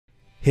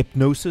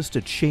Hypnosis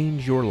to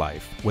Change Your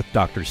Life with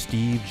Dr.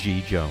 Steve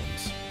G.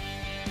 Jones.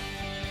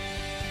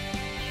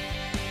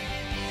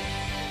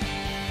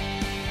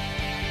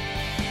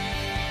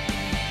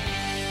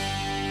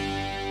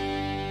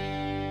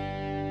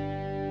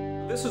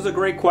 This is a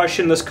great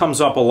question. This comes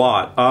up a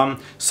lot.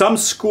 Some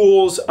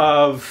schools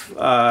of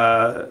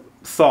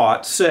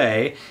thought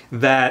say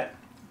that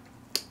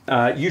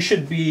you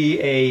should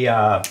be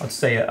let's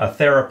say a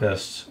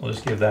therapist. We'll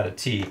just give that a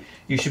T.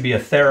 You should be a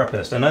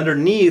therapist. And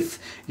underneath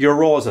your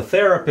role as a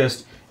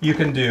therapist, you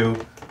can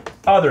do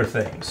other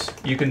things.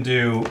 You can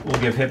do, we'll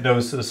give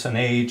hypnosis an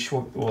H,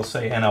 we'll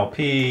say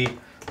NLP,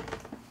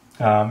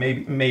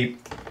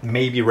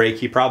 maybe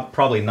Reiki,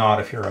 probably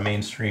not if you're a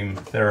mainstream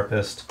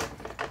therapist.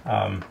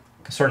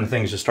 Certain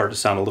things just start to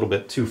sound a little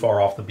bit too far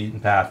off the beaten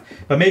path.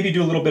 But maybe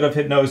do a little bit of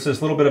hypnosis,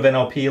 a little bit of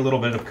NLP, a little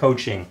bit of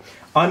coaching.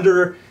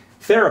 Under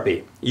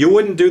therapy, you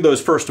wouldn't do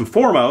those first and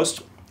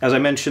foremost. As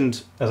I've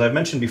mentioned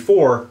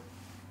before,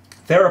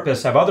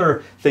 therapists have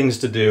other things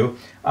to do,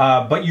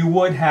 but you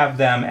would have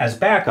them as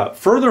backup.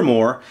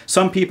 Furthermore,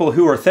 some people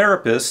who are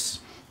therapists,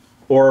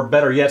 or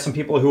better yet, some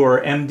people who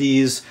are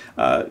MDs,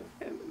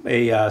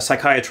 a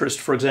psychiatrist,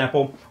 for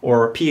example,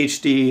 or a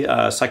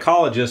PhD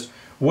psychologist,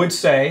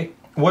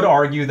 would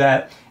argue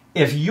that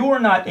if you're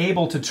not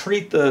able to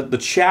treat the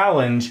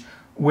challenge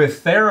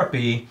with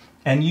therapy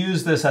and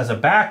use this as a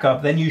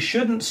backup, then you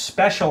shouldn't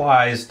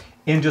specialize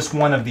in just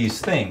one of these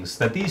things.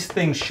 That these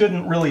things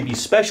shouldn't really be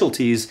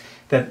specialties,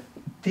 that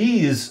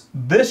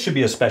this should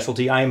be a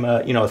specialty. I'm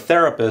a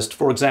therapist,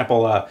 for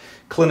example, a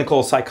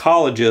clinical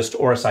psychologist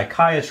or a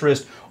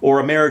psychiatrist or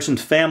a marriage and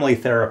family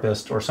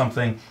therapist or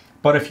something.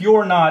 But if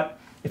you're not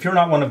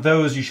one of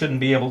those, you shouldn't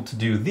be able to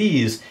do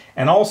these.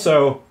 And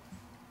also,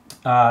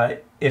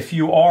 if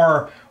you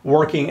are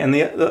working, and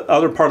the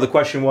other part of the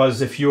question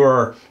was, if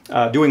you're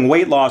doing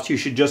weight loss, you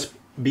should just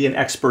be an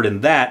expert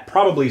in that,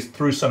 probably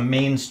through some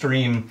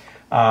mainstream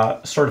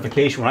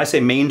certification. When I say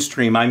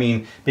mainstream, I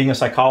mean being a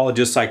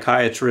psychologist,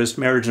 psychiatrist,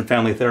 marriage and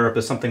family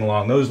therapist, something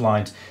along those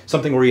lines,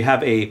 something where you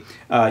have a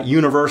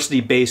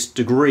university-based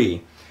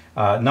degree,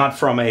 not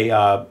from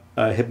a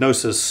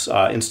hypnosis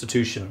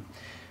institution.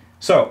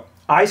 So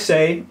I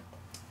say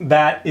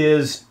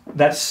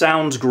that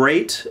sounds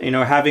great. You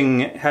know,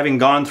 having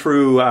gone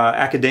through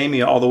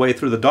academia all the way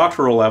through the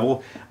doctoral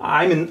level,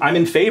 I'm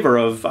in favor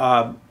of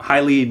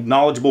highly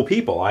knowledgeable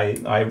people.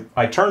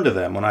 I turn to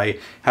them when I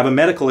have a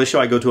medical issue.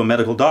 I go to a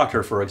medical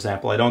doctor, for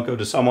example. I don't go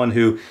to someone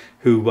who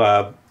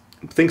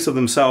thinks of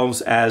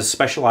themselves as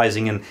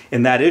specializing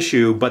in that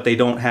issue, but they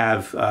don't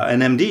have an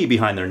MD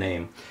behind their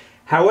name.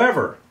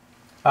 However,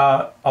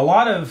 a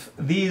lot of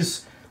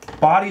these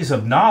bodies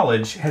of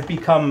knowledge have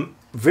become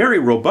very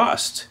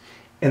robust.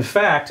 In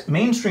fact,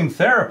 mainstream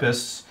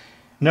therapists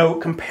know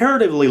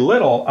comparatively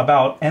little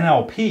about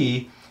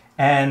NLP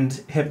and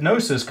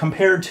hypnosis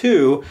compared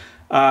to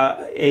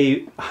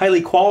a highly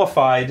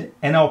qualified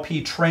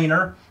NLP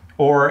trainer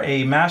or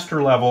a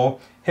master level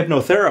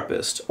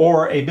hypnotherapist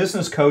or a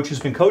business coach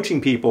who's been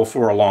coaching people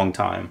for a long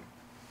time.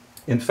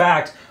 In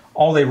fact,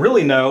 all they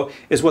really know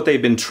is what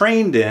they've been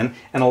trained in,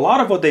 and a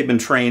lot of what they've been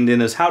trained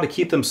in is how to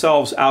keep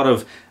themselves out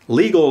of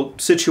legal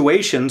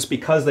situations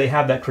because they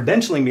have that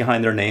credentialing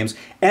behind their names,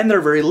 and they're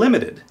very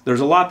limited.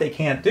 There's a lot they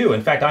can't do.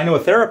 In fact, I know a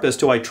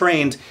therapist who I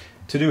trained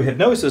to do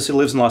hypnosis who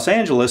lives in Los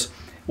Angeles.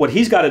 What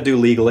he's got to do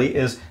legally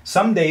is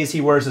some days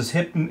he wears his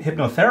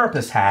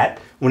hypnotherapist hat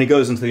when he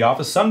goes into the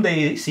office. Some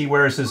days he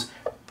wears his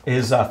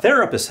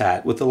therapist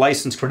hat with the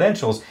licensed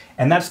credentials,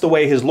 and that's the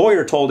way his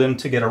lawyer told him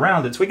to get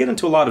around it. So we get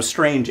into a lot of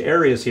strange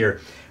areas here.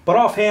 But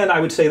offhand,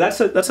 I would say that's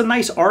a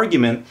nice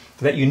argument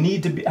that you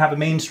need to have a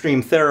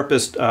mainstream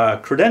therapist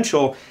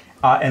credential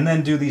and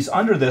then do these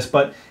under this.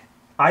 But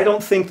I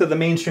don't think that the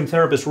mainstream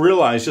therapists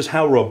realize just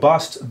how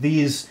robust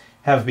these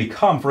have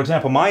become. For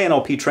example, my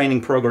NLP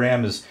training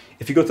program is,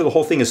 if you go through the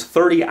whole thing, is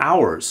 30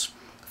 hours.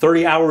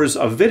 30 hours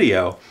of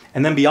video,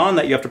 and then beyond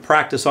that you have to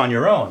practice on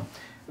your own.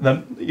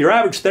 Your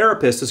average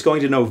therapist is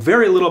going to know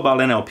very little about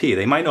NLP.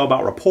 They might know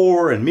about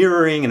rapport and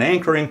mirroring and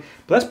anchoring,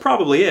 but that's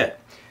probably it.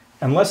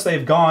 Unless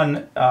they've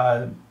gone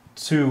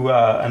to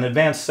an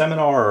advanced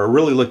seminar or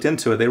really looked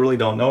into it, they really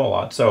don't know a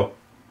lot. So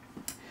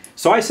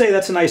I say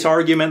that's a nice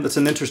argument, that's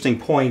an interesting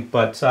point,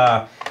 but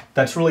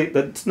that's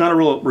not a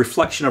real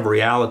reflection of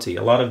reality.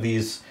 A lot of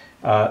these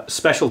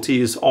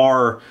specialties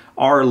are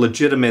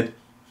legitimate.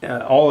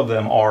 All of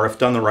them are, if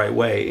done the right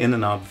way, in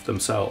and of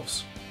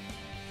themselves.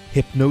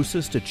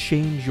 Hypnosis to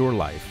Change Your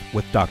Life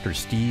with Dr.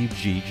 Steve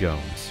G.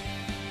 Jones.